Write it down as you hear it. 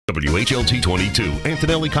WHLT 22,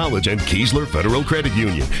 Antonelli College, and Keesler Federal Credit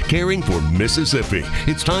Union, caring for Mississippi.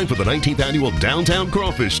 It's time for the 19th annual Downtown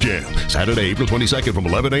Crawfish Jam, Saturday, April 22nd from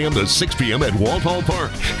 11 a.m. to 6 p.m. at Walt Hall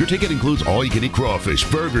Park. Your ticket includes all-you-can-eat crawfish,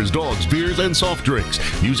 burgers, dogs, beers, and soft drinks.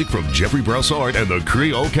 Music from Jeffrey Broussard and the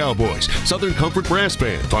Creole Cowboys, Southern Comfort Brass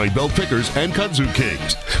Band, Fine Belt Pickers, and Kudzu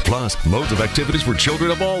Kings. Plus, loads of activities for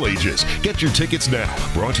children of all ages. Get your tickets now.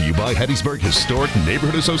 Brought to you by Hattiesburg Historic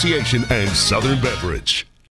Neighborhood Association and Southern Beverage.